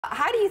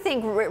How do you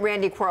think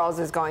Randy Quarles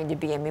is going to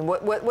be? I mean,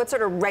 what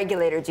sort of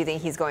regulator do you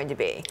think he's going to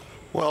be?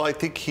 Well, I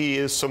think he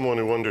is someone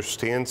who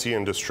understands the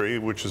industry,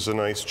 which is a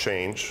nice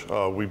change.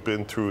 We've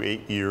been through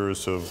 8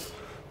 years of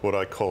what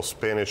I call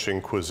Spanish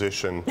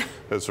Inquisition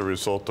as a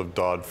result of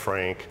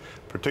Dodd-Frank,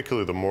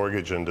 particularly the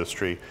mortgage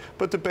industry.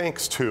 But the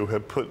banks, too,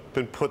 have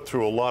been put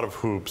through a lot of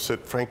hoops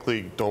that,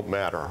 frankly, don't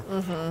matter.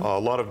 A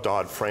lot of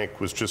Dodd-Frank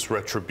was just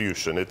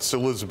retribution. It's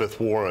Elizabeth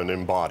Warren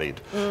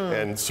embodied.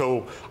 And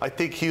so I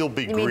think he'll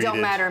be greeted. You mean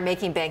don't matter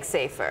making banks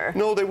safer?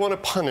 No, they want to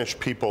punish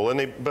people.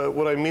 But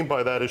what I mean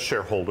by that is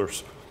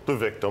shareholders. The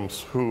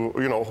victims who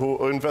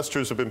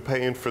investors have been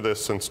paying for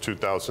this since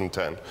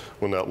 2010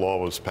 when that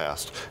law was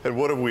passed. And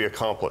what have we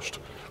accomplished?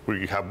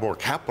 We have more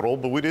capital,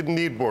 but we didn't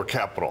need more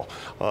capital.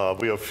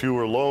 We have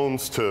fewer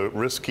loans to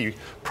risky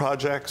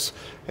projects.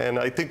 And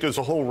I think there's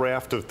a whole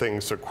raft of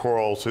things that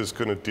Quarles is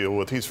going to deal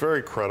with. He's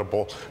very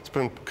credible. It's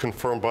been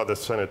confirmed by the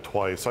Senate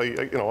twice.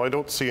 I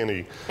don't see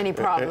any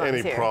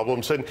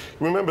problems. And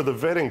remember the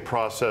vetting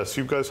process.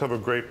 You guys have a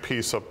great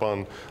piece up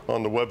on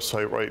the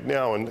website right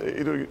now.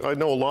 And I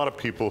know a lot of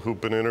people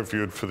who've been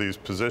interviewed for these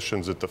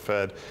positions at the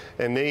Fed,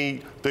 and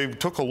they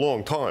took a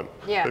long time.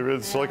 Yeah.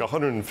 It's like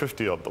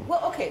 150 of them.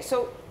 Well, okay,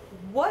 so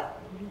what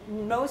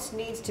most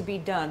needs to be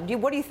done?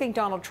 What do you think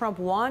Donald Trump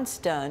wants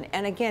done?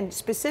 And again,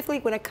 specifically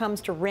when it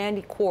comes to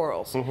Randy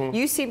Quarles,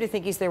 you seem to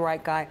think he's the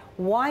right guy.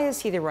 Why is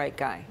he the right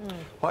guy?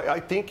 I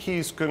think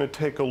he's going to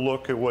take a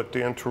look at what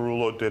Dan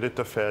Tarullo did at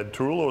the Fed.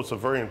 Tarullo is a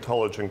very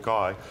intelligent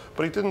guy,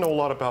 but he didn't know a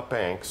lot about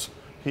banks.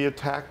 He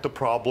attacked the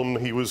problem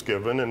he was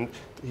given, and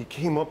he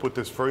came up with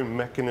this very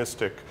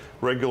mechanistic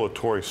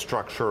regulatory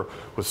structure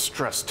with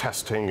stress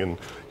testing and,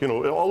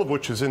 all of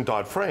which is in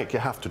Dodd-Frank. You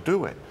have to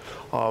do it.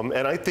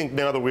 And I think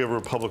now that we have a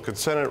Republican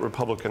Senate,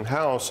 Republican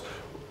House,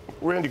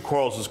 Randy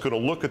Quarles is going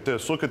to look at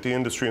this, look at the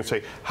industry and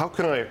say, how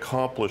can I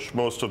accomplish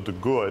most of the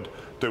good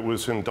that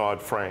was in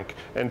Dodd-Frank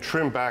and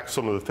trim back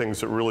some of the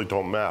things that really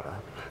don't matter?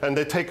 And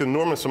they take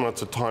enormous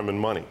amounts of time and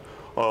money.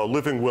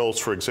 Living wills,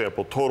 for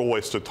example, total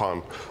waste of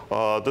time.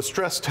 The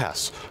stress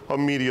tests, a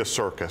media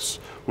circus.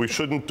 We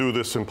shouldn't do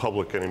this in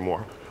public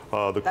anymore.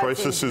 The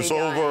crisis is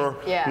over.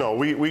 Yeah. No,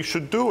 we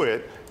should do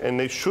it, and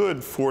they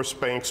should force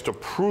banks to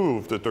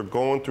prove that they're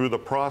going through the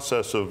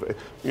process of,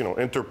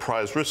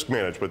 enterprise risk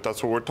management.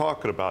 That's what we're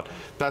talking about.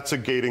 That's a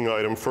gating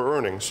item for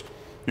earnings.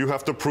 You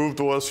have to prove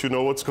to us you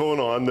know what's going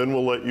on, then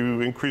we'll let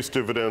you increase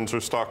dividends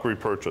or stock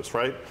repurchase,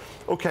 right?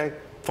 Okay,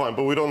 fine,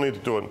 but we don't need to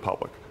do it in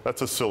public.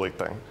 That's a silly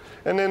thing.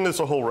 And then there's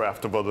a whole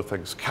raft of other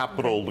things,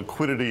 capital,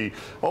 liquidity,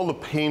 all the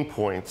pain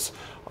points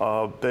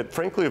that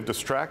frankly have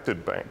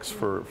distracted banks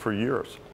for years.